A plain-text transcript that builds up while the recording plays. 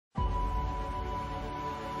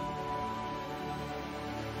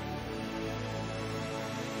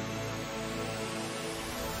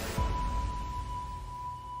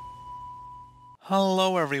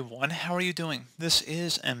Hello everyone, how are you doing? This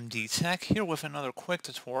is MD Tech here with another quick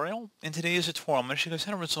tutorial. In today's tutorial, I'm going to show you guys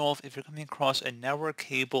how to resolve if you're coming across a network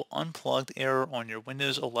cable unplugged error on your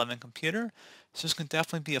Windows 11 computer. So this can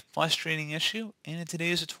definitely be a frustrating issue, and in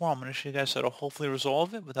today's tutorial, I'm going to show you guys how to hopefully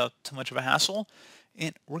resolve it without too much of a hassle,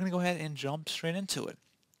 and we're going to go ahead and jump straight into it.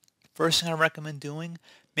 First thing I recommend doing,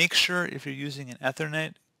 make sure if you're using an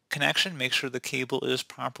Ethernet connection, make sure the cable is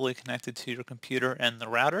properly connected to your computer and the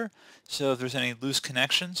router. So if there's any loose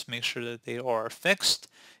connections, make sure that they are fixed.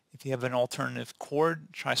 If you have an alternative cord,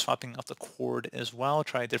 try swapping out the cord as well.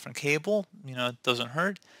 Try a different cable, it doesn't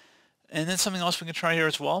hurt. And then something else we can try here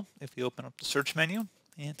as well, if you open up the search menu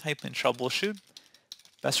and type in troubleshoot,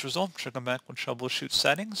 best result, should come back with troubleshoot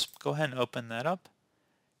settings. Go ahead and open that up.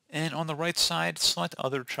 And on the right side, select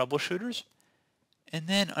other troubleshooters. And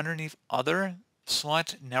then underneath other,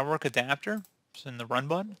 select network adapter, so in the run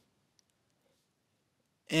button.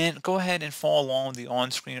 And go ahead and follow along with the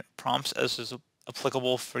on-screen prompts as is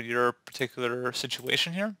applicable for your particular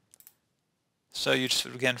situation here. So you just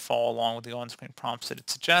again follow along with the on-screen prompts that it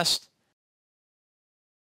suggests.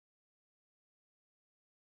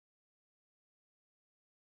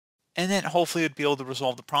 And then hopefully you'd be able to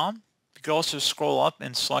resolve the problem. You could also scroll up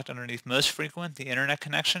and select underneath most frequent the internet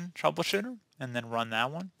connection troubleshooter and then run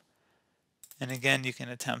that one. And again, you can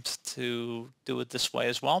attempt to do it this way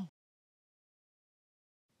as well.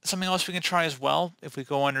 Something else we can try as well, if we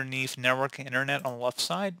go underneath network and internet on the left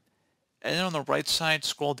side, and then on the right side,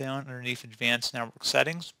 scroll down underneath advanced network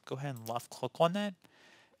settings, go ahead and left click on that.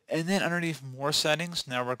 And then underneath more settings,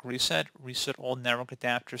 network reset, reset all network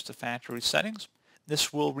adapters to factory settings.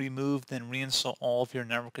 This will remove then reinstall all of your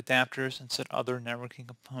network adapters and set other networking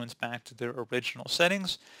components back to their original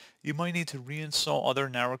settings. You might need to reinstall other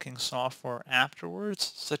networking software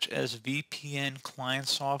afterwards, such as VPN client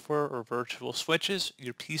software or virtual switches.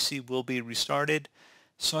 Your PC will be restarted.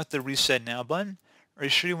 Select the Reset Now button. Are you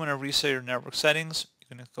sure you want to reset your network settings?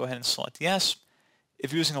 You're going to go ahead and select Yes.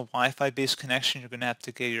 If you're using a Wi-Fi based connection, you're going to have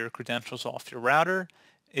to get your credentials off your router.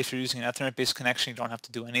 If you're using an Ethernet based connection, you don't have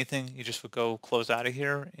to do anything. You just would go close out of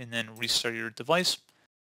here and then restart your device.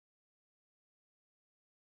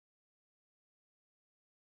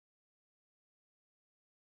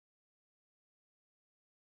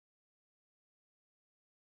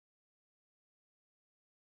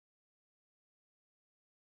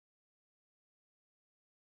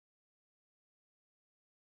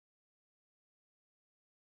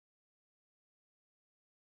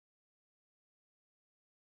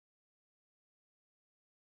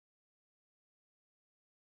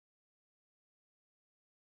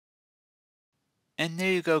 And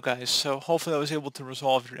there you go, guys. So hopefully I was able to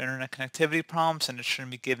resolve your internet connectivity problems, and it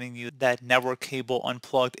shouldn't be giving you that network cable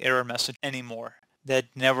unplugged error message anymore.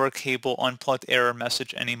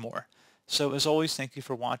 So as always, thank you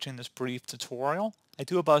for watching this brief tutorial. I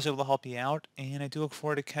do hope I was able to help you out, and I do look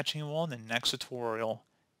forward to catching you all in the next tutorial.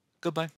 Goodbye.